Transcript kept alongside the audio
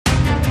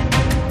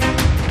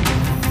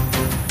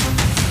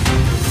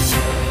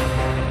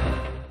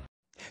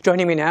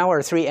Joining me now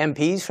are three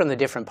MPs from the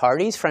different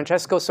parties.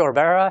 Francesco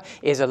Sorbara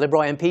is a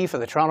Liberal MP for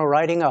the Toronto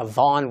riding of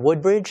Vaughan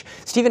Woodbridge.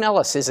 Stephen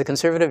Ellis is a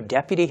Conservative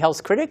Deputy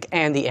Health Critic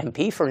and the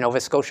MP for Nova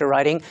Scotia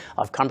riding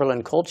of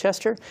Cumberland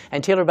Colchester.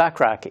 And Taylor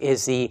Bachrach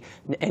is the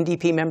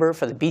NDP member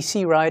for the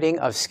BC riding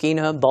of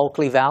Skeena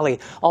Bulkley Valley.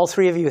 All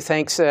three of you,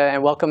 thanks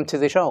and welcome to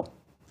the show.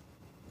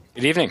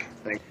 Good evening.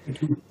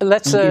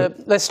 Let's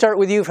start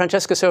with you,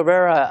 Francesco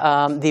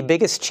Sorbara. The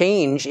biggest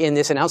change in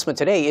this announcement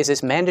today is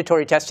this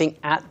mandatory testing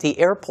at the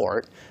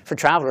airport for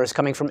travelers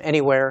coming from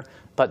anywhere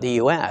but the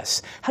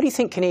U.S. How do you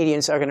think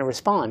Canadians are going to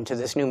respond to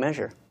this new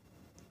measure?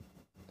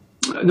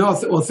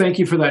 Well, thank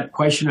you for that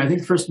question. I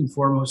think first and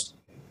foremost,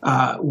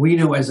 we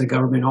know as a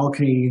government, all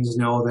Canadians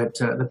know that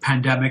the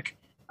pandemic,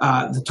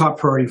 the top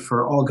priority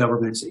for all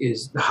governments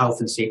is the health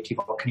and safety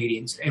of all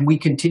Canadians. And we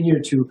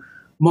continue to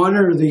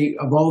monitor the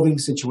evolving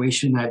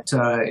situation that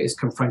is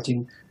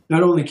confronting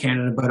not only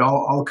Canada, but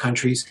all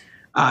countries.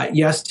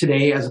 Yes,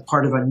 today, as a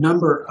part of a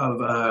number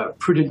of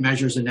prudent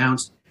measures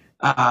announced,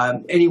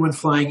 anyone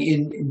flying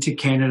into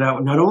Canada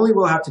not only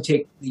will have to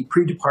take the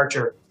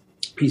pre-departure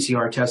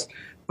PCR test,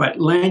 but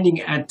landing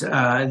at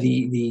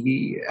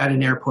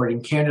an airport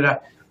in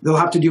Canada, they'll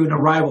have to do an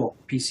arrival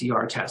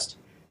PCR test.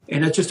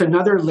 And it's just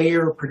another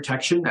layer of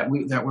protection that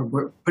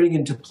we're putting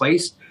into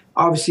place.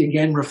 Obviously,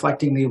 again,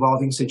 reflecting the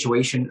evolving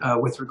situation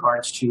with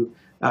regards to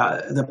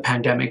the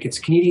pandemic. It's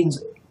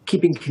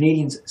keeping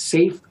Canadians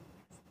safe,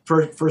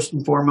 first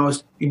and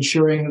foremost,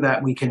 ensuring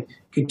that we can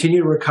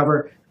continue to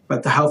recover,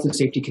 but the health and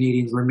safety of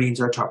Canadians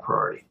remains our top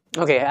priority.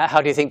 Okay,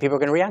 how do you think people are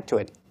going to react to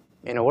it,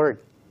 in a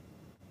word?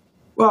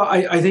 Well,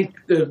 I think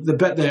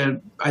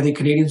I think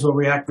Canadians will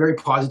react very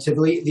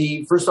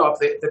positively. First off,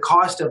 the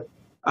cost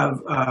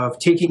of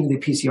taking the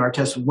PCR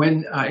test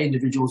when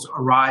individuals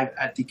arrive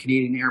at the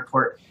Canadian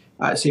airport,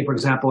 say, for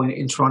example,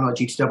 in Toronto at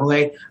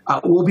GTAA,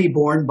 will be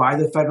borne by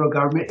the federal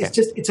government. Okay.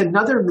 It's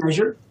another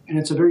measure, and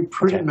it's a very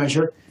prudent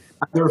measure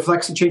that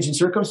reflects the change in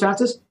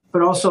circumstances,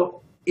 but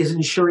also is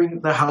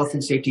ensuring the health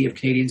and safety of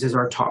Canadians is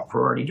our top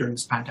priority during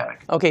this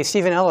pandemic. Okay,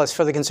 Stephen Ellis,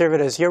 for the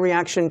Conservatives, your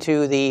reaction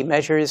to the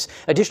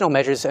additional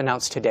measures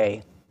announced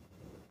today?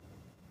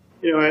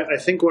 You know, I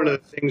think one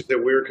of the things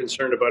that we're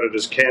concerned about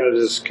as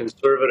Canada's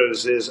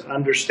Conservatives is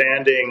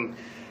understanding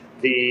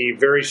the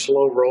very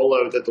slow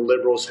rollout that the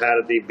Liberals had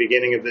at the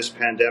beginning of this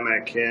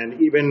pandemic.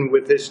 And even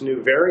with this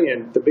new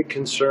variant, the big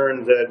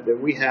concern that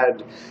we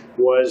had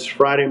was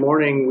Friday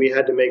morning we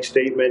had to make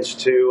statements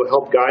to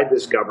help guide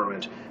this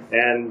government.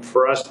 And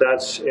for us,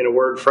 that's, in a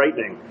word,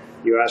 frightening.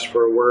 You asked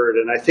for a word.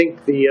 And I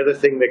think the other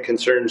thing that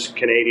concerns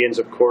Canadians,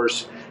 of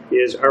course,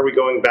 is are we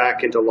going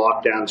back into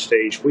lockdown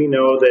stage? We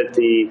know that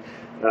the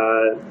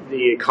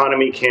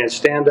economy can't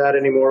stand that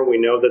anymore. We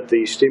know that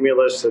the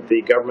stimulus that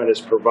the government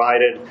has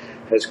provided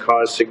has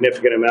caused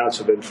significant amounts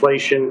of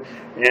inflation.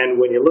 And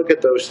when you look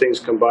at those things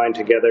combined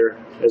together,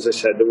 as I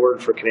said, the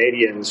word for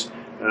Canadians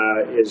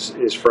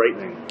is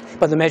frightening.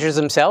 But the measures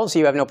themselves,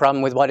 you have no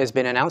problem with what has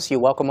been announced? You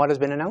welcome what has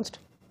been announced?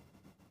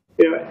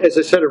 You know, as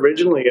I said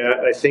originally,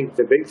 I think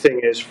the big thing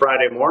is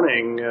Friday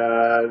morning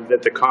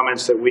that the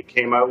comments that we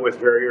came out with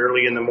very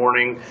early in the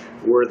morning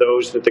were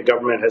those that the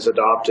government has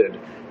adopted.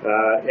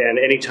 And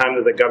any time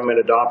that the government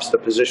adopts the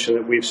position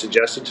that we've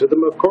suggested to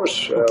them, of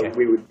course,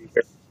 we would be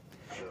fair.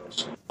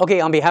 Okay,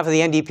 on behalf of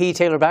the NDP,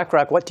 Taylor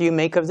Bachrach, what do you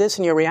make of this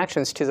and your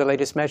reactions to the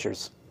latest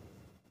measures?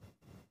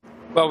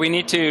 Well, we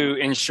need to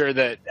ensure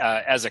that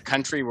as a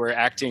country, we're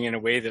acting in a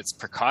way that's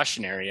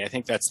precautionary. I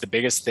think that's the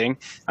biggest thing.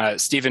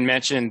 Stephen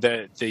mentioned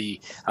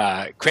the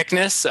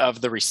quickness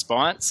of the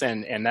response,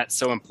 and that's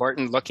so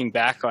important. Looking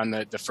back on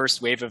the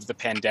first wave of the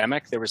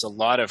pandemic, there was a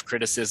lot of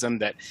criticism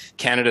that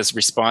Canada's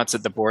response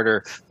at the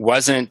border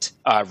wasn't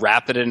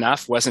rapid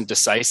enough, wasn't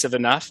decisive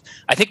enough.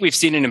 I think we've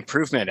seen an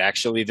improvement,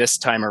 actually, this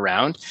time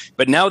around.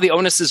 But now the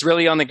onus is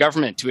really on the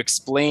government to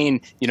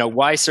explain,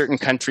 why certain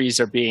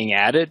countries are being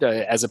added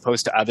as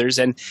opposed to others.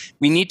 And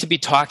we need to be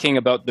talking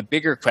about the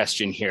bigger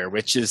question here,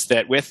 which is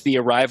that with the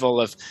arrival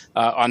of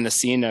on the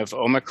scene of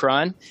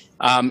Omicron,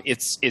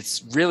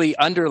 it's really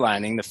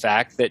underlining the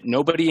fact that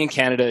nobody in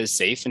Canada is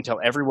safe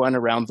until everyone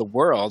around the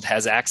world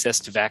has access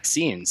to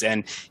vaccines.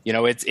 And,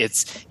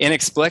 it's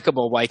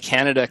inexplicable why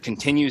Canada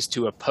continues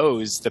to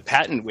oppose the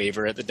patent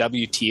waiver at the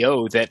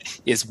WTO that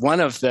is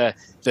one of the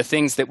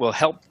things that will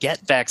help get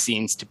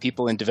vaccines to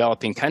people in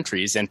developing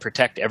countries and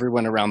protect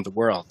everyone around the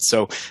world.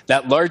 So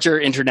that larger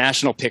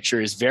international picture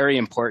is very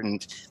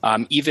important,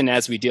 even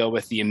as we deal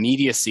with the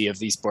immediacy of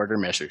these border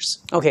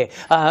measures. Okay.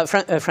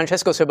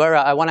 Francesco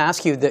Sorbara, I want to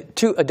ask you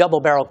a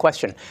double-barrel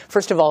question.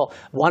 First of all,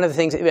 one of the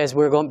things, as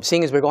we're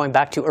going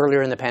back to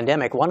earlier in the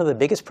pandemic, one of the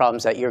biggest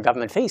problems that your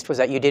government faced was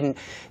that you didn't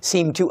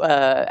seem to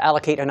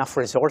allocate enough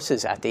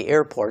resources at the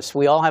airports.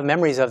 We all have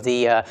memories of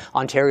the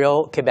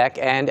Ontario, Quebec,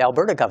 and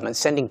Alberta governments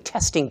sending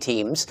testing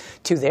teams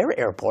to their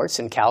airports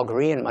in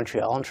Calgary and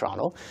Montreal and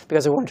Toronto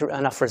because there weren't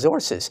enough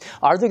resources.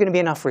 Are there going to be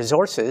enough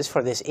resources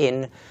for this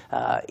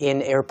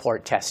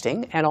in-airport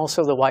testing and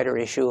also the wider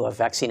issue of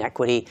vaccine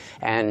equity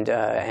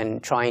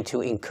and trying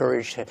to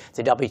encourage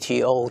the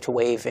WTO to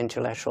waive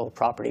intellectual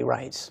property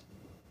rights?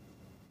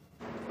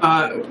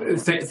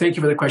 Thank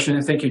you for the question,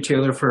 and thank you,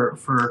 Taylor,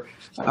 for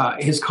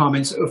his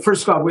comments.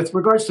 First of all, with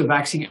regards to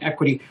vaccine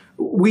equity,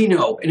 we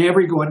know, and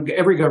every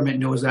government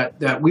knows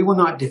that we will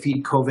not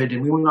defeat COVID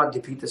and we will not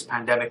defeat this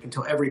pandemic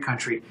until every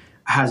country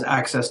has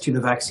access to the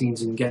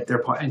vaccines and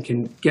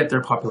can get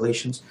their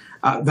populations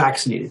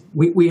vaccinated.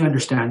 We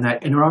understand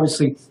that, and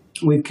obviously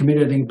we've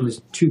committed, I think it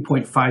was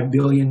 $2.5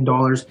 billion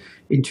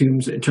in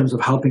terms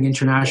of helping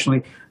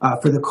internationally.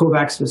 For the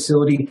COVAX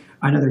facility,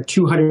 another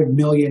 200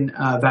 million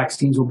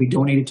vaccines will be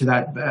donated to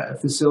that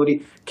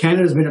facility.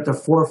 Canada has been at the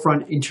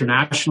forefront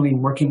internationally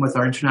in working with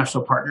our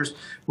international partners,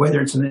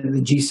 whether it's in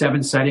the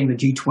G7 setting, the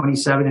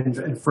G27,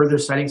 and further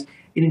settings,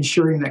 in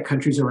ensuring that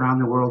countries around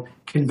the world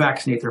can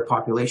vaccinate their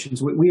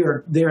populations. We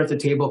are there at the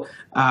table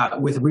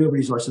with real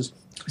resources.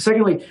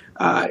 Secondly,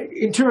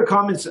 in terms of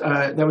comments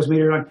that was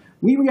made earlier on,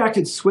 we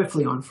reacted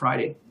swiftly on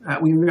Friday.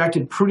 We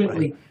reacted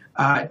prudently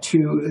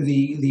to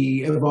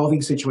the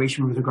evolving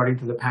situation with regarding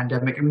to the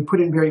pandemic, and we put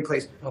in very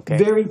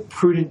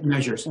prudent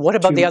measures. What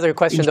about the other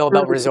question, though,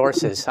 about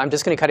resources? I'm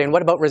just going to cut in.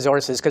 What about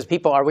resources? Because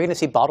are we going to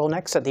see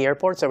bottlenecks at the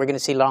airports? Are we going to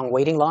see long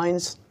waiting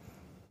lines?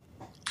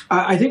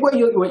 I think what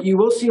you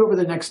will see over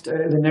the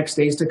next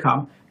days to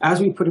come,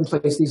 as we put in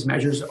place these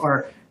measures,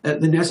 are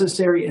the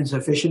necessary and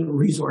sufficient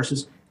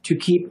resources to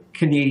keep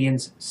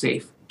Canadians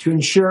safe, to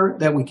ensure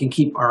that we can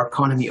keep our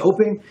economy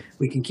open,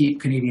 we can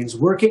keep Canadians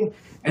working,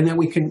 and that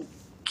we can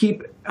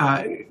keep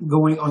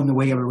going on the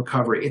way of a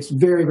recovery. It's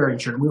very, very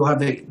important. We will have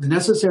the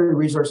necessary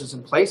resources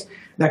in place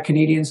that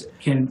Canadians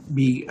can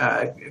be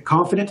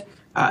confident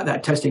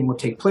that testing will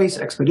take place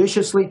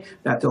expeditiously,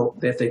 that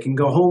they can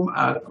go home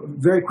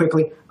very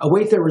quickly,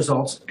 await their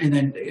results, and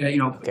then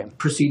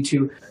proceed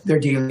to their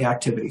daily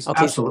activities.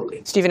 Okay.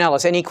 Absolutely. Stephen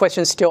Ellis, any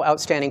questions still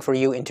outstanding for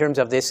you in terms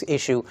of this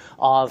issue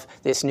of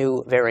this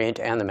new variant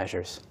and the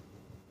measures?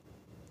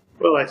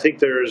 Well, I think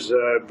there's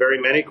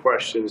very many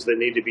questions that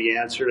need to be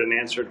answered and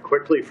answered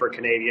quickly for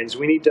Canadians.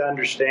 We need to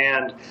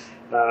understand,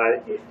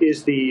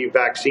 is the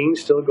vaccine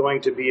still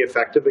going to be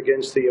effective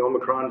against the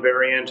Omicron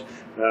variant?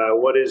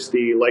 What is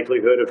the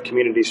likelihood of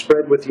community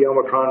spread with the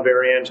Omicron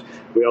variant?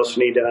 We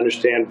also need to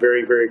understand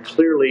very, very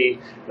clearly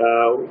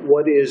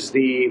what is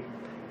the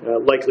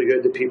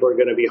likelihood that people are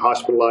going to be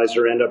hospitalized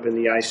or end up in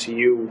the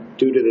ICU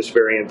due to this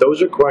variant.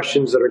 Those are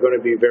questions that are going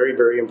to be very,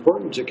 very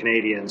important to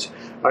Canadians.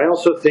 I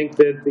also think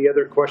that the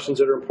other questions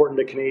that are important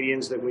to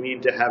Canadians that we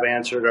need to have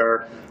answered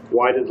are,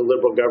 why did the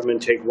Liberal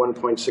government take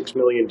 1.6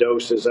 million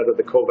doses out of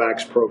the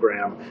COVAX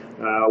program?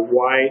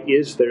 Why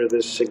is there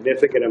this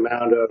significant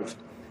amount of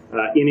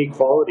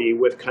inequality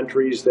with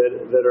countries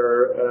that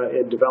are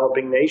in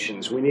developing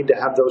nations? We need to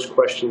have those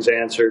questions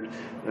answered,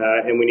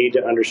 and we need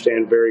to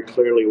understand very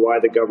clearly why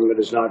the government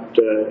is not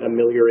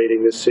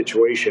ameliorating this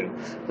situation.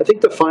 I think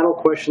the final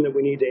question that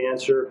we need to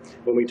answer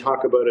when we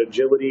talk about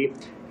agility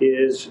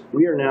is,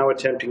 we are now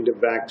attempting to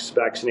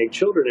vaccinate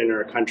children in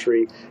our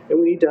country, and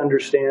we need to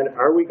understand,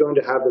 are we going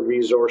to have the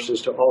resources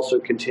to also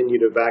continue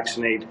to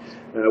vaccinate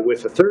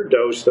with a third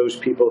dose those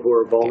people who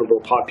are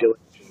vulnerable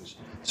populations?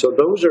 So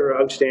those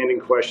are outstanding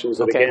questions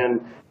that,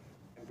 again,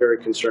 I'm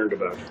very concerned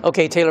about.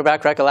 Okay, Taylor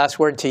Bachrach, a last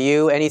word to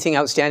you. Anything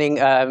outstanding?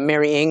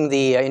 Mary Ng,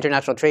 the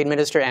International Trade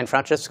Minister, and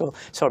Francesco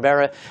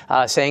Sorbara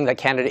saying that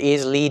Canada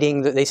is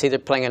leading. They say they're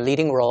playing a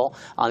leading role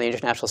on the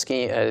international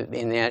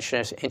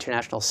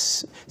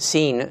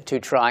scene to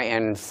try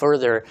and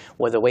further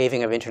with the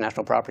waiving of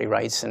international property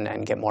rights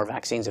and get more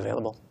vaccines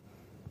available.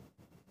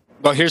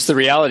 Well, here's the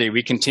reality.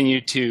 We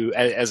continue to,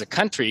 as a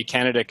country,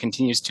 Canada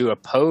continues to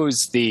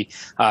oppose the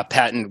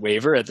patent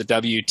waiver at the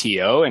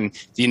WTO, and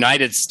the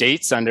United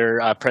States under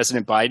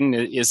President Biden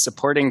is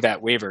supporting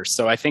that waiver.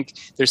 So I think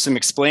there's some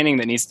explaining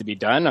that needs to be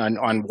done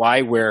on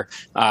why we're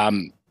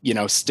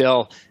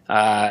still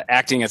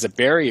acting as a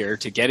barrier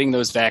to getting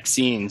those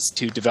vaccines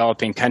to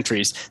developing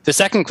countries. The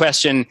second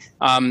question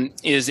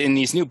is, in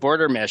these new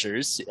border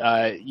measures,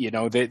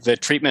 the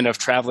treatment of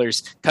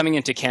travelers coming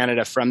into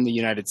Canada from the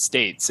United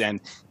States.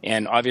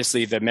 And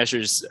obviously the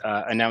measures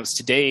announced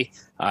today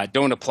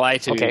don't apply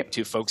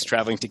to folks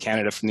traveling to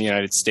Canada from the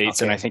United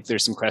States. And I think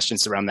there's some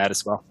questions around that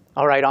as well.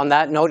 All right. On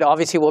that note,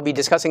 obviously we'll be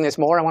discussing this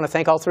more. I want to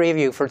thank all three of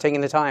you for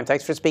taking the time.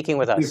 Thanks for speaking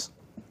with us.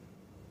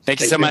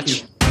 Thank you so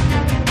much.